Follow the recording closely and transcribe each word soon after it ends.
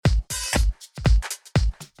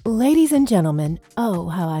Ladies and gentlemen, oh,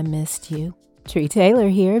 how I missed you. Tree Taylor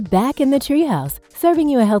here, back in the treehouse, serving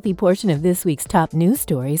you a healthy portion of this week's top news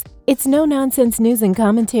stories. It's no-nonsense news and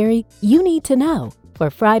commentary you need to know. For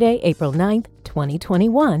Friday, April 9th,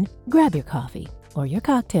 2021, grab your coffee or your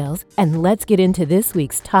cocktails, and let's get into this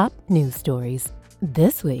week's top news stories.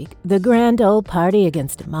 This week, the grand old party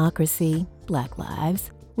against democracy, Black lives,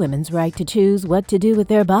 women's right to choose what to do with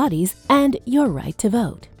their bodies, and your right to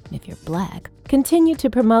vote, if you're Black, continue to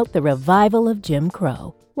promote the revival of Jim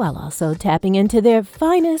Crow, while also tapping into their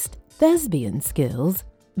finest thespian skills.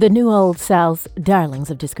 The new Old South's darlings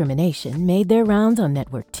of discrimination made their rounds on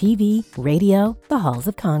network TV, radio, the halls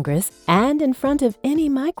of Congress, and in front of any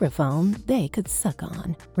microphone they could suck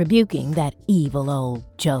on, rebuking that evil old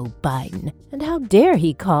Joe Biden. And how dare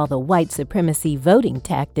he call the white supremacy voting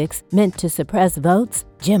tactics meant to suppress votes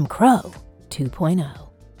Jim Crow 2.0.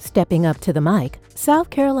 Stepping up to the mic, South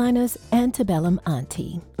Carolina's antebellum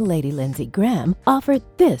auntie, Lady Lindsey Graham, offered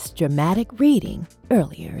this dramatic reading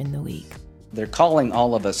earlier in the week. They're calling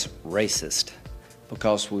all of us racist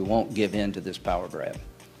because we won't give in to this power grab.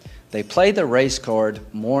 They play the race card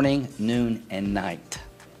morning, noon, and night.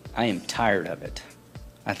 I am tired of it.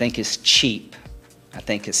 I think it's cheap. I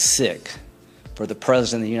think it's sick for the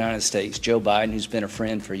President of the United States, Joe Biden, who's been a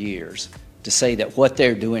friend for years, to say that what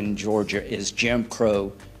they're doing in Georgia is Jim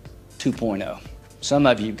Crow 2.0. Some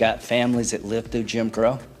of you got families that lived through Jim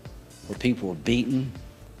Crow, where people were beaten,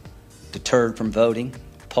 deterred from voting,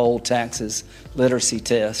 poll taxes, literacy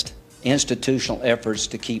test, institutional efforts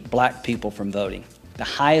to keep Black people from voting. The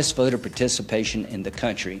highest voter participation in the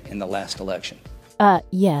country in the last election.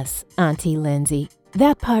 Yes, Auntie Lindsey.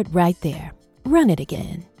 That part right there. Run it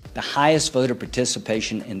again. The highest voter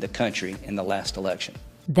participation in the country in the last election.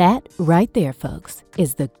 That right there, folks,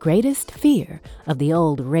 is the greatest fear of the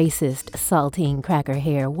old racist, saltine cracker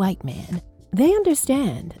hair white man. They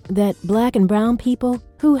understand that Black and brown people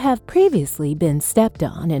who have previously been stepped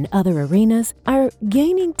on in other arenas are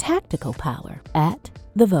gaining tactical power at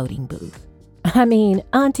the voting booth. I mean,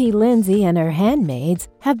 Auntie Lindsey and her handmaids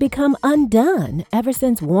have become undone ever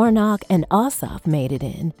since Warnock and Ossoff made it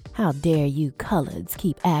in. How dare you coloreds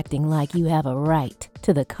keep acting like you have a right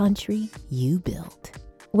to the country you built.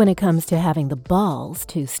 When it comes to having the balls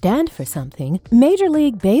to stand for something, Major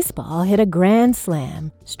League Baseball hit a grand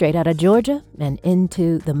slam straight out of Georgia and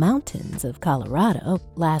into the mountains of Colorado.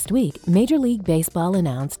 Last week, Major League Baseball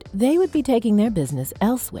announced they would be taking their business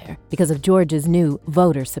elsewhere because of Georgia's new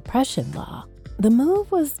voter suppression law. The move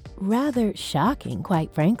was rather shocking,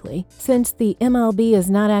 quite frankly, since the MLB is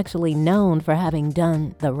not actually known for having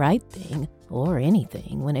done the right thing or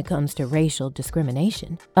anything when it comes to racial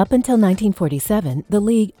discrimination. Up until 1947, the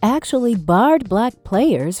league actually barred Black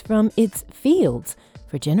players from its fields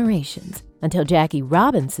for generations, until Jackie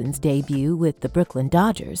Robinson's debut with the Brooklyn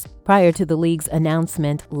Dodgers. Prior to the league's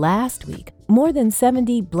announcement last week, more than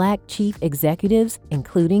 70 Black chief executives,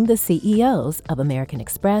 including the CEOs of American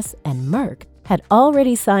Express and Merck, had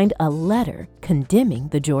already signed a letter condemning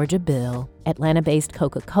the Georgia bill. Atlanta-based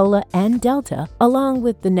Coca-Cola and Delta, along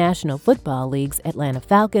with the National Football League's Atlanta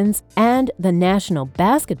Falcons and the National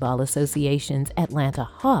Basketball Association's Atlanta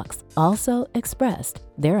Hawks, also expressed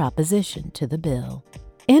their opposition to the bill.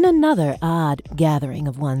 In another odd gathering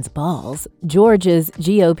of one's balls, Georgia's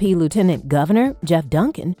GOP Lieutenant Governor Jeff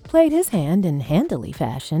Duncan played his hand in handily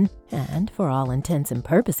fashion and, for all intents and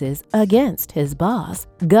purposes, against his boss,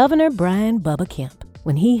 Governor Brian Bubba Kemp,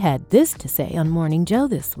 when he had this to say on Morning Joe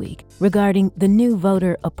this week regarding the new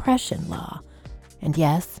voter oppression law. And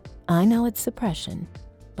yes, I know it's suppression,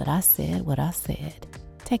 but I said what I said.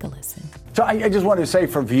 Take a listen. So I just want to say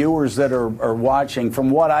for viewers that are watching, from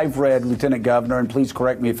what I've read, Lieutenant Governor, and please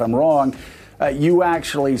correct me if I'm wrong, you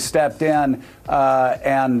actually stepped in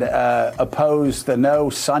and opposed the no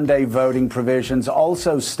Sunday voting provisions,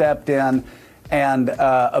 also stepped in and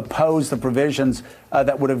opposed the provisions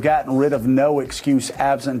that would have gotten rid of no excuse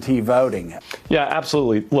absentee voting. Yeah,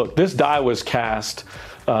 absolutely. Look, this die was cast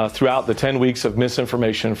throughout the 10 weeks of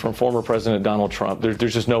misinformation from former President Donald Trump. There's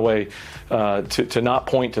just no way to not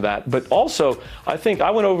point to that. But also, I think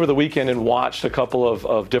I went over the weekend and watched a couple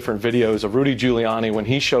of different videos of Rudy Giuliani when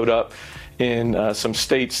he showed up in some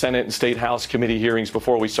state Senate and state House committee hearings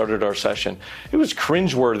before we started our session. It was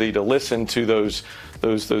cringeworthy to listen to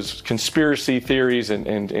those conspiracy theories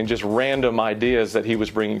and just random ideas that he was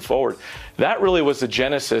bringing forward. That really was the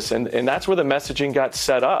genesis, and that's where the messaging got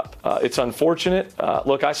set up. It's unfortunate.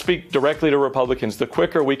 Look, I speak directly to Republicans. The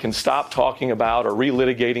quicker we can stop talking about or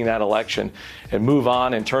relitigating that election and move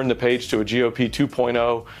on and turn the page to a GOP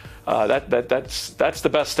 2.0 that's the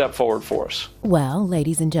best step forward for us. Well,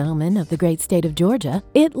 ladies and gentlemen of the great state of Georgia,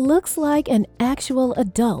 it looks like an actual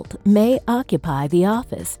adult may occupy the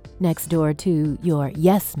office next door to your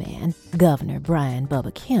yes man, Governor Brian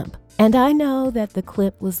Bubba Kemp. And I know that the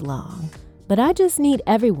clip was long, but I just need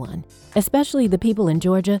everyone, especially the people in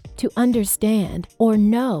Georgia, to understand or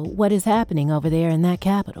know what is happening over there in that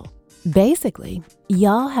Capitol. Basically,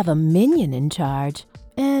 y'all have a minion in charge,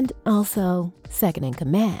 and also second in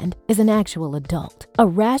command is an actual adult, a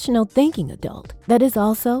rational thinking adult that is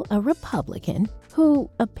also a Republican who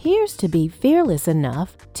appears to be fearless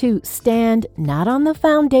enough to stand not on the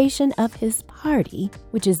foundation of his party,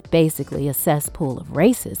 which is basically a cesspool of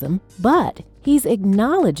racism, but he's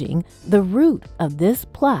acknowledging the root of this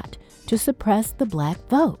plot to suppress the black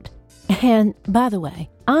vote. And by the way,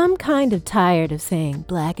 I'm kind of tired of saying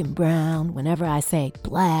black and brown whenever I say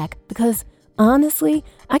black, because honestly,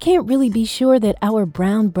 I can't really be sure that our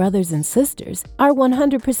brown brothers and sisters are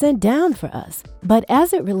 100% down for us. But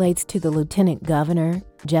as it relates to the Lieutenant Governor,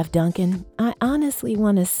 Jeff Duncan, I honestly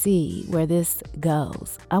want to see where this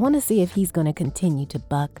goes. I want to see if he's going to continue to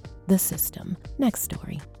buck the system. Next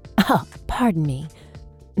story. Oh, pardon me.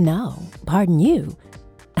 No, pardon you.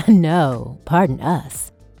 No, pardon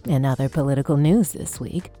us. In other political news this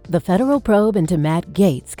week, the federal probe into Matt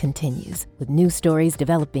Gaetz continues, with new stories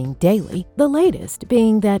developing daily, the latest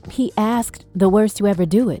being that he asked the worst to ever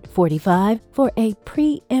do it, 45, for a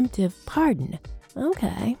preemptive pardon.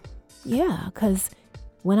 Okay, yeah, because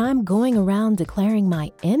when I'm going around declaring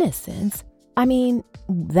my innocence, I mean,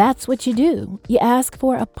 that's what you do. You ask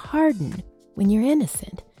for a pardon when you're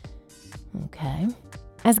innocent. Okay.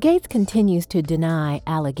 As Gaetz continues to deny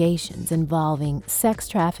allegations involving sex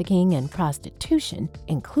trafficking and prostitution,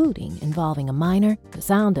 including involving a minor, the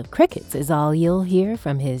sound of crickets is all you'll hear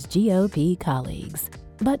from his GOP colleagues.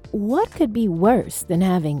 But what could be worse than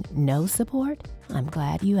having no support? I'm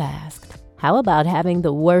glad you asked. How about having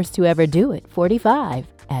the worst to ever do it, 45,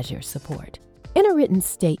 as your support? In a written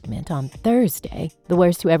statement on Thursday, the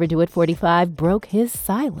worst to ever do it, 45, broke his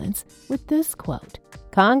silence with this quote.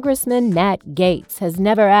 Congressman Nat Gaetz has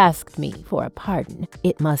never asked me for a pardon.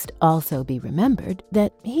 It must also be remembered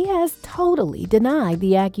that he has totally denied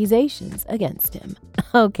the accusations against him.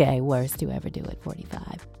 Okay, worst to ever do it,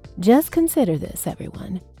 45. Just consider this,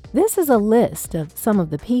 everyone. This is a list of some of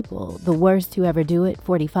the people the worst to ever do it,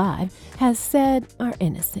 45, has said are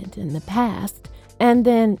innocent in the past, and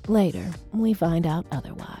then later we find out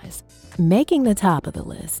otherwise. Making the top of the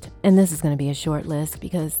list, and this is going to be a short list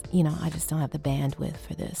because, I just don't have the bandwidth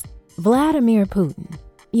for this. Vladimir Putin,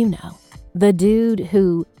 the dude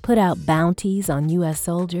who put out bounties on U.S.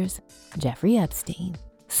 soldiers. Jeffrey Epstein.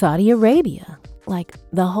 Saudi Arabia, like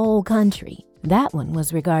the whole country. That one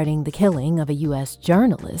was regarding the killing of a U.S.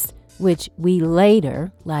 journalist, which we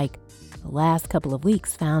later, like the last couple of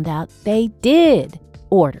weeks, found out they did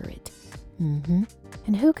order it.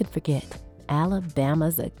 And who could forget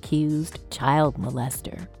Alabama's accused child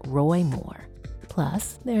molester, Roy Moore.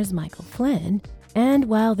 Plus, there's Michael Flynn, and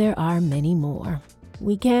while there are many more,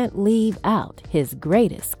 we can't leave out his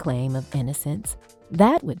greatest claim of innocence.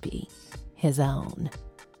 That would be his own.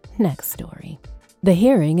 Next story. The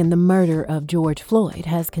hearing in the murder of George Floyd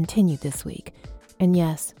has continued this week. And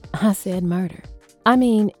yes, I said murder. I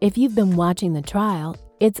mean, if you've been watching the trial,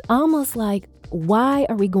 it's almost like, why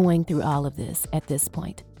are we going through all of this at this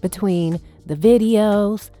point? Between the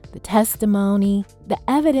videos, the testimony, the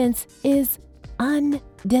evidence is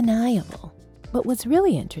undeniable. But what's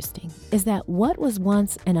really interesting is that what was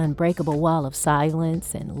once an unbreakable wall of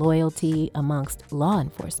silence and loyalty amongst law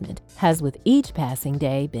enforcement has with each passing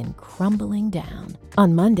day been crumbling down.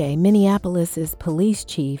 On Monday, Minneapolis's police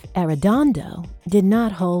chief Arredondo did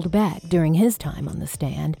not hold back during his time on the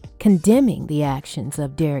stand, condemning the actions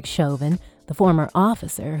of Derek Chauvin, the former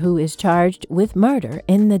officer who is charged with murder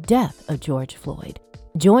in the death of George Floyd.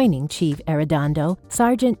 Joining Chief Arredondo,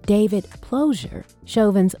 Sergeant David Plozier,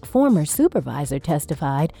 Chauvin's former supervisor,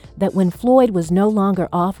 testified that when Floyd was no longer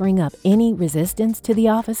offering up any resistance to the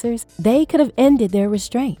officers, they could have ended their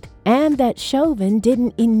restraint, and that Chauvin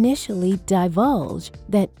didn't initially divulge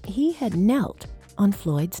that he had knelt on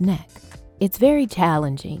Floyd's neck. It's very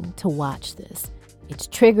challenging to watch this. It's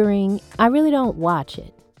triggering. I really don't watch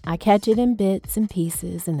it. I catch it in bits and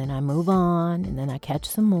pieces, and then I move on, and then I catch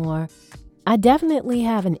some more. I definitely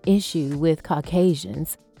have an issue with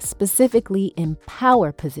Caucasians, specifically in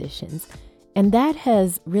power positions, and that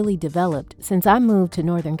has really developed since I moved to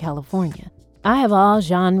Northern California. I have all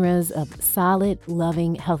genres of solid,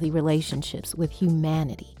 loving, healthy relationships with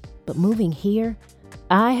humanity, but moving here,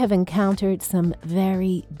 I have encountered some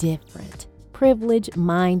very different,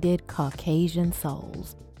 privileged-minded Caucasian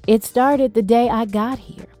souls. It started the day I got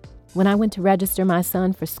here, when I went to register my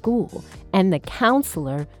son for school, and the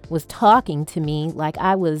counselor was talking to me like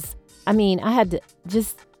I had to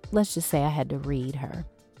let's just say I had to read her.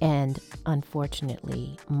 And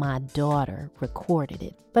unfortunately, my daughter recorded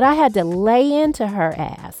it. But I had to lay into her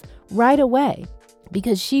ass right away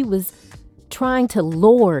because she was trying to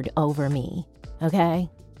lord over me, okay?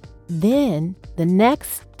 Then the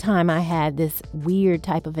next time I had this weird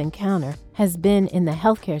type of encounter has been in the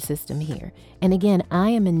healthcare system here. And again, I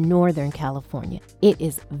am in Northern California. It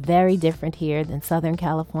is very different here than Southern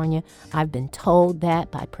California. I've been told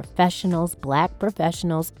that by professionals, Black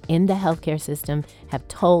professionals in the healthcare system have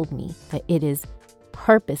told me that it is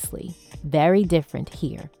purposely very different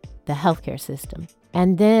here, the healthcare system.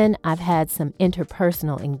 And then I've had some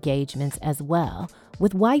interpersonal engagements as well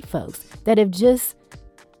with white folks that have just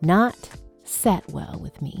not sat well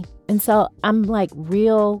with me. And so I'm like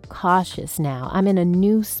real cautious now. I'm in a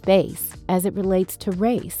new space as it relates to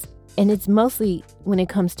race. And it's mostly when it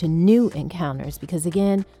comes to new encounters, because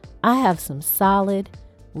again, I have some solid,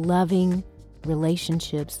 loving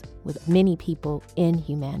relationships with many people in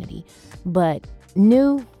humanity. But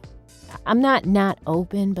new, I'm not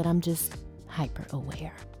open, but I'm just hyper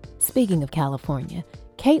aware. Speaking of California,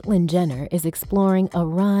 Caitlyn Jenner is exploring a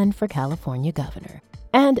run for California governor.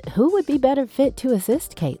 And who would be better fit to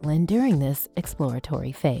assist Caitlyn during this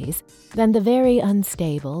exploratory phase than the very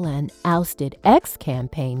unstable and ousted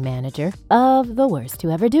ex-campaign manager of the worst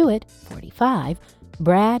to ever do it, 45,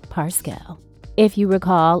 Brad Parscale. If you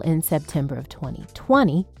recall, in September of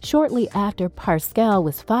 2020, shortly after Parscale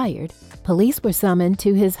was fired, police were summoned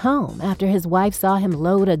to his home after his wife saw him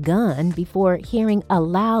load a gun before hearing a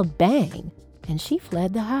loud bang, and she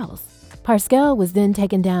fled the house. Parscale was then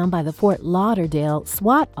taken down by the Fort Lauderdale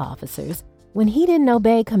SWAT officers when he didn't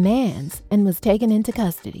obey commands and was taken into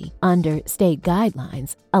custody under state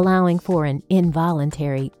guidelines, allowing for an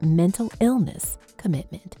involuntary mental illness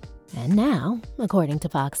commitment. And now, according to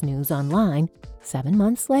Fox News Online, 7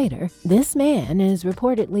 months later, this man is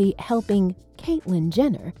reportedly helping Caitlyn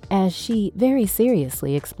Jenner as she very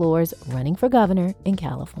seriously explores running for governor in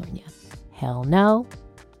California. Hell no.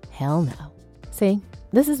 Hell no. See?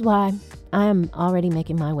 This is why I am already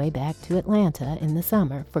making my way back to Atlanta in the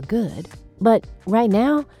summer for good. But right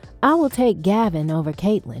now, I will take Gavin over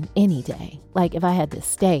Caitlyn any day, like if I had to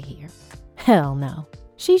stay here. Hell no.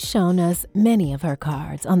 She's shown us many of her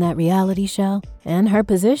cards on that reality show and her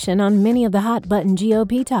position on many of the hot-button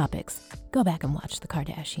GOP topics. Go back and watch the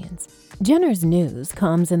Kardashians. Jenner's news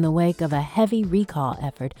comes in the wake of a heavy recall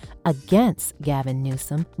effort against Gavin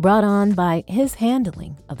Newsom brought on by his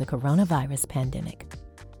handling of the coronavirus pandemic.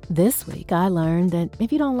 This week, I learned that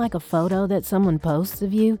if you don't like a photo that someone posts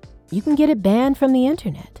of you, you can get it banned from the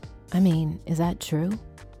internet. I mean, is that true?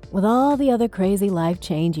 With all the other crazy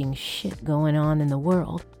life-changing shit going on in the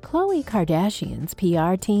world, Khloe Kardashian's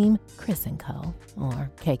PR team, Kris & Co.,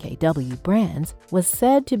 or KKW Brands, was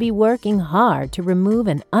said to be working hard to remove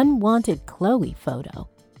an unwanted Khloe photo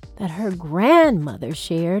that her grandmother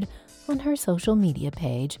shared on her social media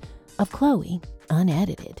page of Khloe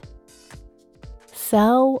unedited.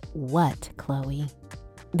 So what, Khloe?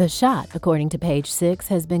 The shot, according to Page 6,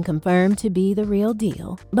 has been confirmed to be the real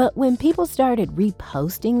deal. But when people started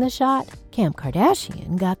reposting the shot, Kim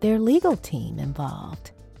Kardashian got their legal team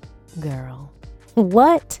involved. Girl,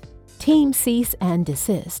 what? Team Cease and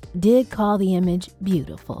Desist did call the image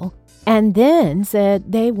beautiful and then said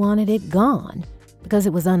they wanted it gone because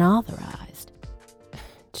it was unauthorized.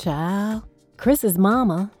 Child, Chris's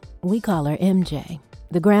mama, we call her MJ.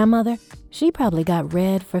 The grandmother, she probably got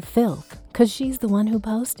red for filth because she's the one who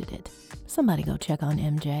posted it. Somebody go check on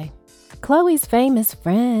MJ. Khloe's famous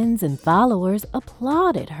friends and followers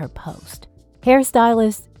applauded her post.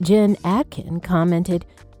 Hairstylist Jen Atkin commented,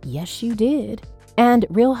 "Yes, you did." And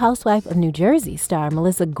Real Housewife of New Jersey star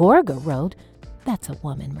Melissa Gorga wrote, "That's a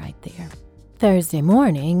woman right there." Thursday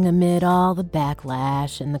morning, amid all the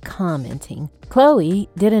backlash and the commenting, Khloe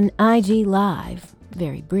did an IG Live,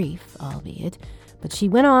 very brief, albeit, but she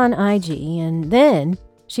went on IG and then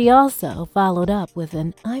she also followed up with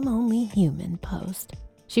an "I'm only human" post.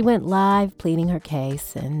 She went live pleading her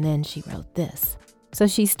case and then she wrote this. So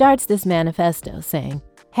she starts this manifesto saying,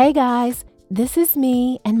 "Hey guys, this is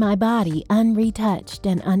me and my body unretouched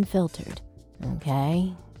and unfiltered."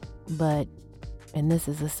 Okay, but, and this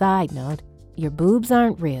is a side note, your boobs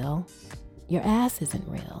aren't real, your ass isn't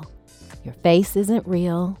real, your face isn't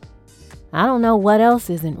real. I don't know what else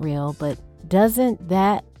isn't real, but doesn't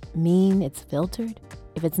that mean it's filtered?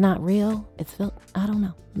 If it's not real, it's filtered. I don't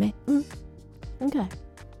know. Okay.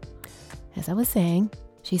 As I was saying,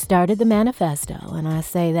 She started the manifesto, and I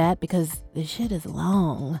say that because the shit is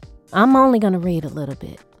long. I'm only going to read a little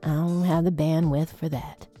bit. I don't have the bandwidth for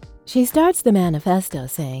that. She starts the manifesto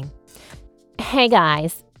saying, "Hey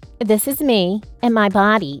guys, this is me and my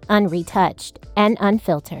body unretouched and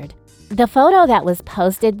unfiltered. The photo that was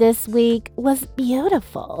posted this week was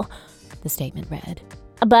beautiful," the statement read.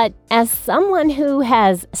 "But as someone who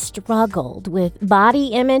has struggled with body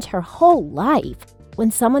image her whole life,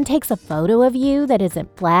 when someone takes a photo of you that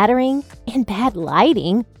isn't flattering, in bad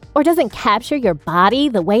lighting, or doesn't capture your body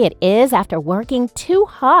the way it is after working too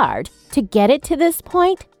hard to get it to this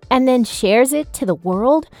point, and then shares it to the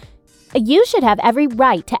world, you should have every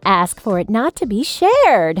right to ask for it not to be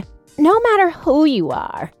shared, no matter who you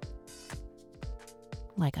are."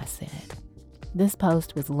 Like I said, this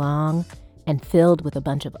post was long and filled with a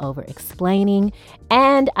bunch of over-explaining,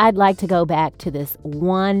 and I'd like to go back to this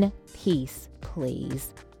one piece,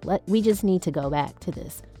 please. We just need to go back to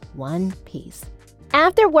this one piece.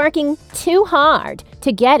 "After working too hard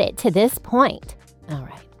to get it to this point." All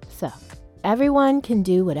right, so everyone can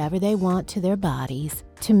do whatever they want to their bodies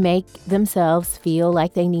to make themselves feel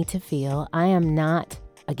like they need to feel. I am not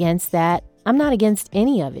against that. I'm not against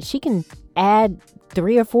any of it. She can add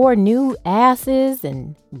 3 or 4 new asses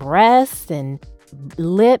and breasts and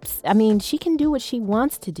lips. I mean, she can do what she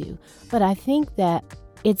wants to do. But I think that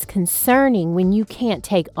it's concerning when you can't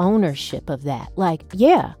take ownership of that. Like,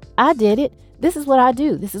 yeah, I did it. This is what I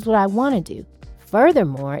do. This is what I want to do.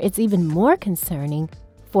 Furthermore, it's even more concerning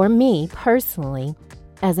for me personally,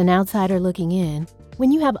 as an outsider looking in,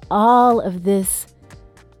 when you have all of this,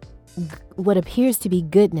 what appears to be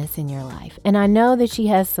goodness in your life. And I know that she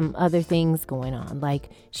has some other things going on. Like,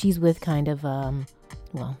 she's with kind of,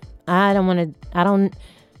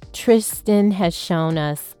 Tristan has shown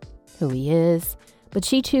us who he is, but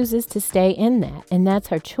she chooses to stay in that, and that's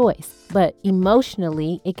her choice. But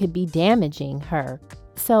emotionally, it could be damaging her.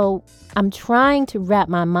 So I'm trying to wrap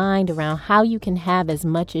my mind around how you can have as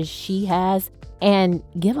much as she has and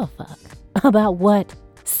give a fuck about what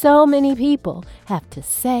so many people have to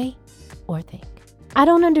say or think. I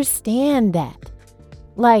don't understand that.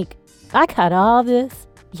 Like, I cut all this.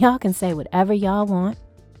 Y'all can say whatever y'all want.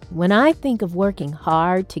 When I think of working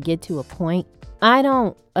hard to get to a point, I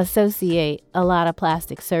don't associate a lot of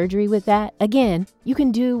plastic surgery with that. Again, you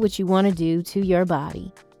can do what you want to do to your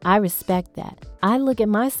body. I respect that. I look at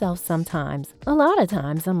myself sometimes, a lot of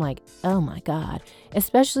times, I'm like, oh my God,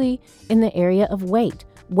 especially in the area of weight.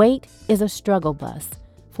 Weight is a struggle bus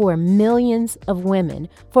for millions of women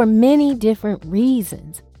for many different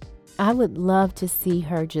reasons. I would love to see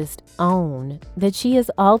her just own that she has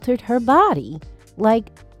altered her body.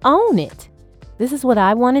 Like, own it. This is what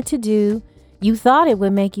I wanted to do. You thought it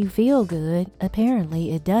would make you feel good.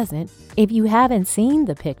 Apparently it doesn't. If you haven't seen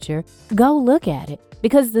the picture, go look at it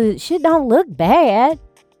because the shit don't look bad.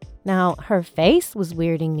 Now, her face was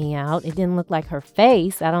weirding me out. It didn't look like her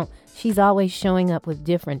face. She's always showing up with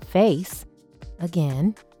different face.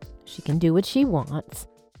 Again, she can do what she wants.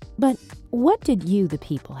 But what did you, the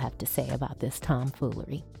people, have to say about this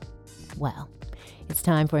tomfoolery? Well, it's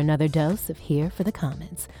time for another dose of Here for the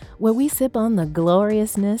Comments, where we sip on the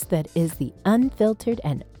gloriousness that is the unfiltered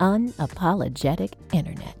and unapologetic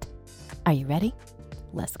internet. Are you ready?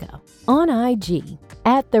 Let's go. On IG,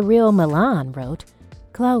 @TheRealMilan wrote,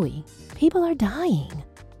 "Chloe, people are dying."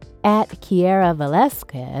 @Kiera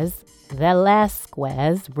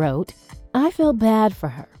Velasquez wrote, "I feel bad for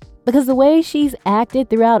her because the way she's acted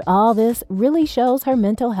throughout all this really shows her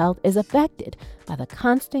mental health is affected by the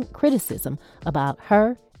constant criticism about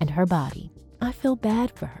her and her body. I feel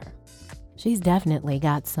bad for her." She's definitely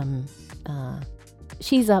got some,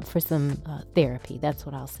 she's up for some therapy, that's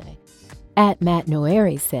what I'll say. @Matt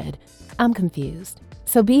Noeri said, "I'm confused.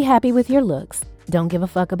 So be happy with your looks. Don't give a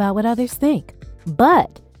fuck about what others think.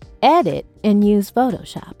 But edit and use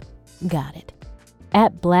Photoshop." Got it.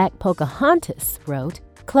 @Black Pocahontas wrote,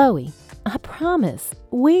 "Chloe, I promise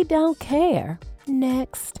we don't care.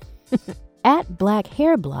 Next." @Black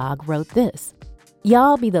Hair Blog wrote this,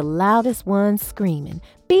 "Y'all be the loudest ones screaming.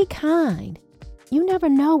 Be kind. You never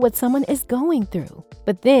know what someone is going through.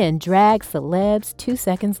 But then drag celebs 2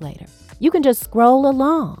 seconds later. You can just scroll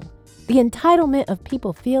along. The entitlement of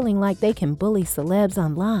people feeling like they can bully celebs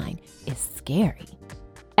online is scary."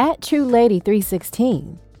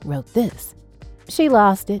 @TrueLady316 wrote this, "She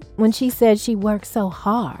lost it when she said she worked so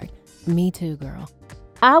hard. Me too, girl.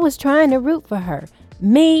 I was trying to root for her.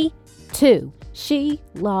 Me too. She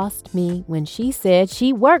lost me when she said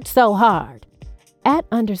she worked so hard."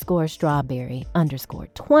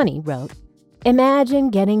 @_strawberry_20 wrote, "Imagine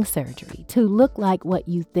getting surgery to look like what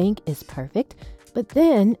you think is perfect but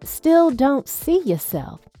then still don't see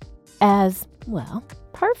yourself as, well,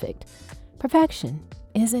 perfect. Perfection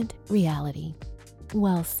isn't reality.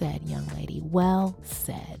 Well said, young lady. Well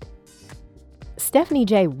said. Stephanie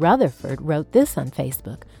J. Rutherford wrote this on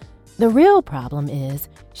Facebook. The real problem is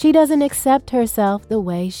she doesn't accept herself the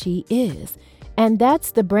way she is. And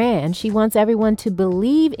that's the brand she wants everyone to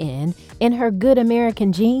believe in her good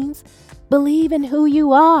American genes. Believe in who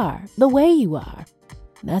you are, the way you are.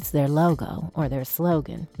 That's their logo or their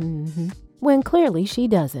slogan. When clearly she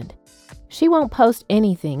doesn't. She won't post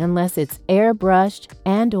anything unless it's airbrushed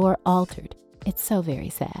and or altered. It's so very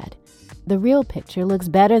sad. The real picture looks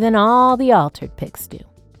better than all the altered pics do.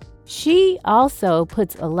 She also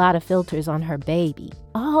puts a lot of filters on her baby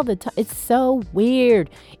all the time. It's so weird.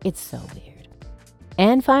 It's so weird.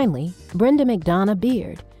 And finally, Brenda McDonough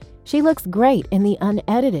Beard. She looks great in the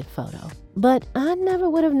unedited photo, but I never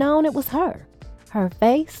would have known it was her. Her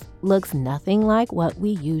face looks nothing like what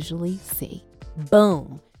we usually see.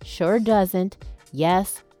 Boom. Sure doesn't.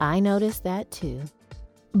 Yes, I noticed that too.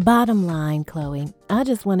 Bottom line, Chloe, I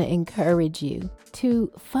just want to encourage you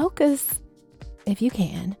to focus, if you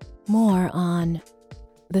can, more on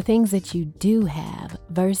the things that you do have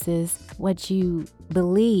versus what you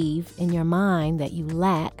believe in your mind that you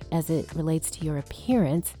lack as it relates to your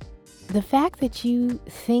appearance. The fact that you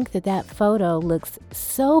think that that photo looks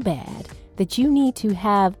so bad that you need to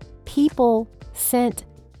have people sent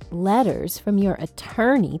letters from your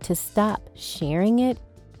attorney to stop sharing it,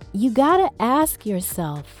 you gotta ask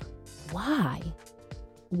yourself, why?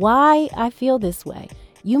 Why I feel this way?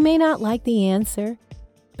 You may not like the answer,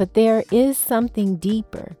 but there is something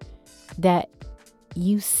deeper that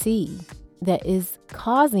you see that is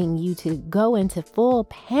causing you to go into full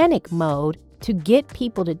panic mode to get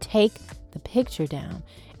people to take the picture down.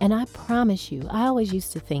 And I promise you, I always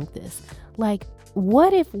used to think this, like,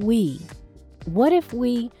 what if we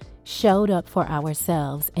showed up for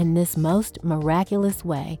ourselves in this most miraculous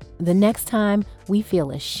way the next time we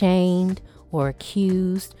feel ashamed or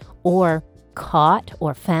accused or caught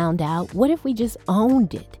or found out? What if we just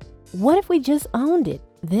owned it? What if we just owned it?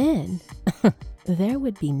 Then there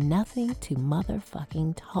would be nothing to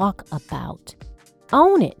motherfucking talk about.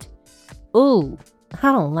 Own it. Ooh,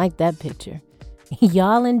 I don't like that picture.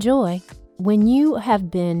 Y'all enjoy. When you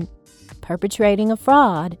have been perpetrating a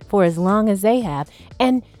fraud for as long as they have,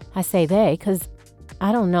 and I say they because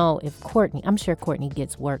I don't know if I'm sure Courtney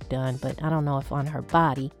gets work done, but I don't know if on her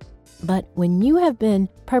body. But when you have been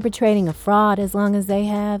perpetrating a fraud as long as they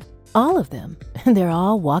have, all of them, they're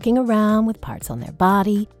all walking around with parts on their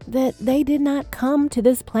body that they did not come to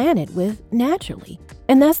this planet with naturally.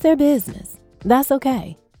 And that's their business. That's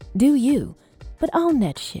okay. Do you. But own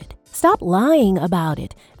that shit. Stop lying about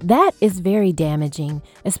it. That is very damaging,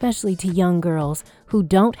 especially to young girls who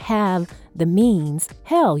don't have the means.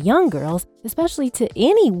 Hell, young girls, especially to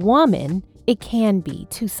any woman, it can be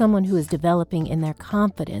to someone who is developing in their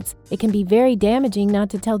confidence. It can be very damaging not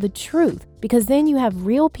to tell the truth, because then you have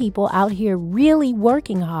real people out here really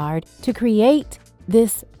working hard to create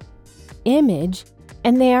this image,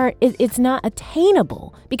 and it's not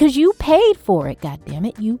attainable because you paid for it. God damn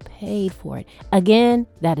it, you paid for it. Again,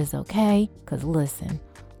 that is okay, because listen,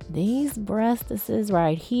 these breastises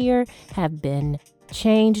right here have been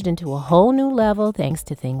changed into a whole new level thanks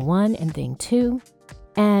to thing 1 and thing 2.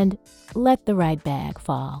 And let the right bag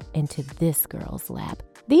fall into this girl's lap.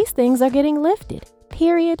 These things are getting lifted.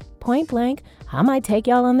 Period. Point blank. I might take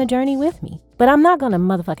y'all on the journey with me, but I'm not gonna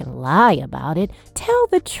motherfucking lie about it. Tell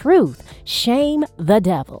the truth. Shame the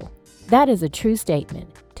devil. That is a true statement.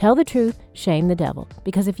 Tell the truth. Shame the devil.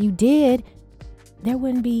 Because if you did, there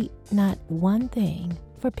wouldn't be not one thing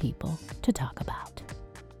for people to talk about.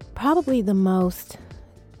 Probably the most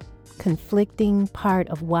conflicting part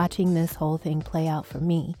of watching this whole thing play out for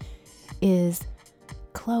me is,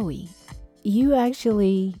 Chloe, you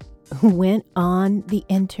actually went on the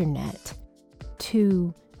internet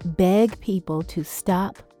to beg people to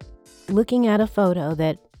stop looking at a photo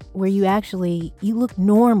where you look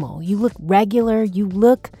normal, you look regular, you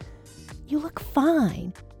look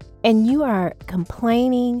fine, and you are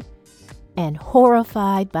complaining and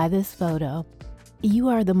horrified by this photo. You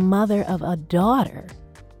are the mother of a daughter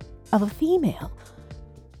of a female.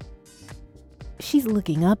 She's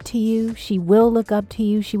looking up to you. She will look up to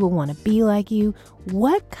you. She will want to be like you.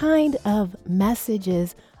 What kind of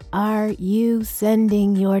messages are you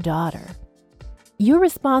sending your daughter? You're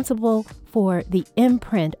responsible for the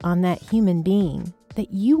imprint on that human being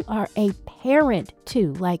that you are a parent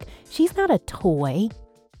to. Like, she's not a toy.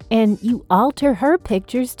 And you alter her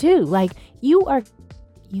pictures too. Like, you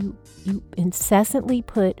incessantly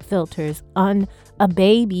put filters on a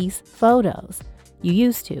baby's photos. You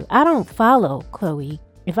used to. I don't follow Khloe.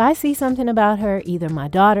 If I see something about her, either my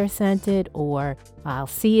daughter sent it or I'll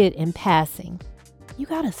see it in passing. You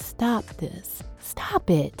gotta stop this. Stop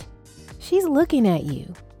it. She's looking at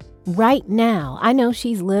you right now. I know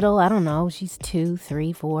she's little. I don't know. She's 2,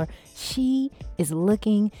 3, 4. She is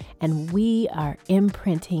looking, and we are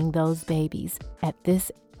imprinting those babies at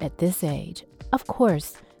this age. Of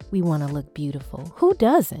course, we want to look beautiful. Who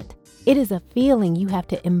doesn't? It is a feeling you have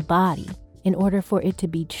to embody in order for it to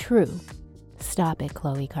be true. Stop it,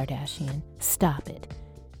 Khloe Kardashian. Stop it.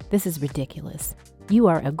 This is ridiculous. You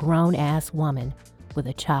are a grown-ass woman with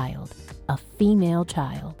a child, a female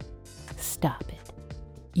child. Stop it.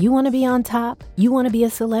 You want to be on top? You want to be a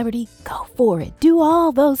celebrity? Go for it. Do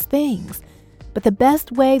all those things. But the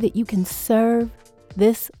best way that you can serve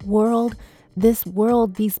this world,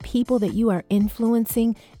 these people that you are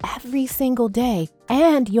influencing every single day,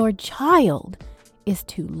 and your child, is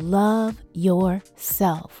to love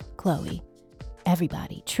yourself, Khloe.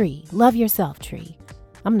 Everybody, Tree, love yourself, Tree.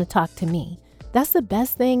 I'm going to talk to me. That's the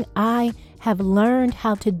best thing I have learned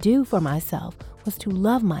how to do for myself, was to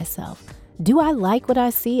love myself. Do I like what I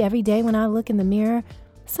see every day when I look in the mirror?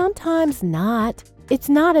 Sometimes not. It's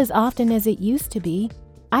not as often as it used to be.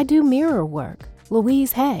 I do mirror work.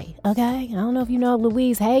 Louise Hay, okay? I don't know if you know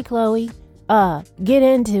Louise Hay, Khloe. Get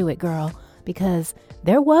into it, girl, because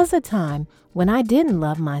there was a time when I didn't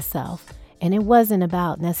love myself, and it wasn't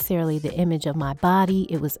about necessarily the image of my body.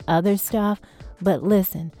 It was other stuff. But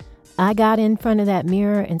listen, I got in front of that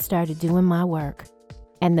mirror and started doing my work.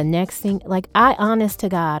 And the next thing, honest to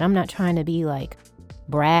God, I'm not trying to be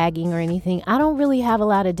bragging or anything. I don't really have a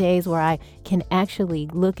lot of days where I can actually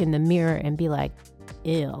look in the mirror and be like,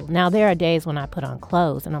 ew. Now, there are days when I put on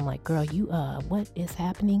clothes and I'm like, girl, what is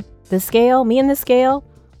happening? The scale, me and the scale,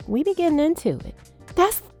 we be getting into it.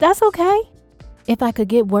 That's okay. If I could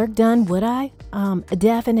get work done, would I?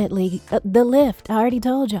 Definitely. The lift, I already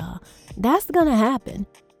told y'all. That's gonna happen.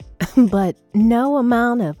 But no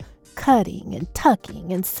amount of cutting and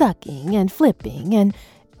tucking and sucking and flipping. And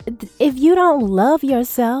if you don't love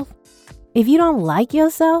yourself, if you don't like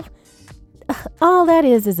yourself, all that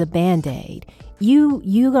is a Band-Aid.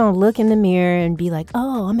 You gonna look in the mirror and be like,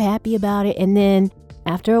 oh, I'm happy about it. And then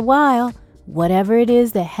after a while, whatever it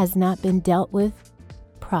is that has not been dealt with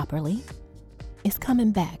properly is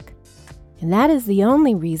coming back. And that is the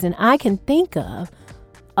only reason I can think of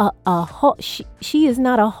a whole, she is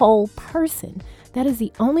not a whole person. That is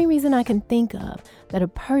the only reason I can think of that a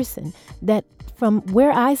person that, from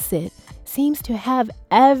where I sit, seems to have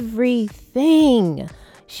everything.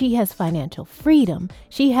 She has financial freedom.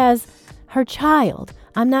 She has her child.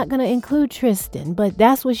 I'm not going to include Tristan, but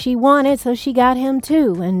that's what she wanted, so she got him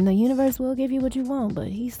too. And the universe will give you what you want, but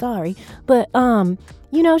he's sorry. But,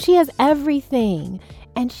 she has everything,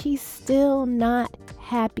 and she's still not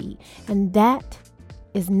happy. And that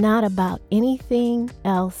is not about anything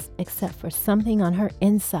else except for something on her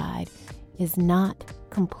inside is not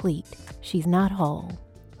complete. She's not whole.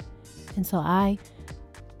 And so I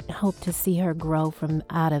hope to see her grow from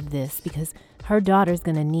out of this, because her daughter's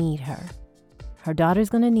going to need her. Her daughter's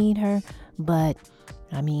going to need her, but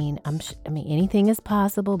anything is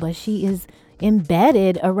possible, but she is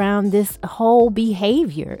embedded around this whole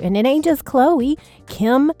behavior. And it ain't just Khloe.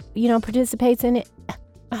 Kim, participates in it.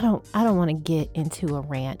 I don't want to get into a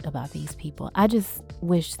rant about these people. I just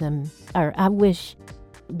wish I wish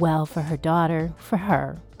well for her daughter, for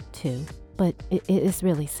her too. But it's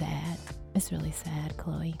really sad. It's really sad,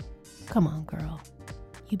 Khloe. Come on, girl.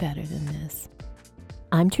 You better than this.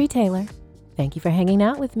 I'm Tree Taylor. Thank you for hanging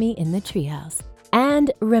out with me in the treehouse.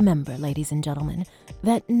 And remember, ladies and gentlemen,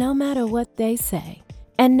 that no matter what they say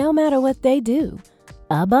and no matter what they do,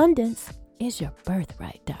 abundance is your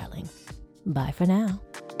birthright, darling. Bye for now.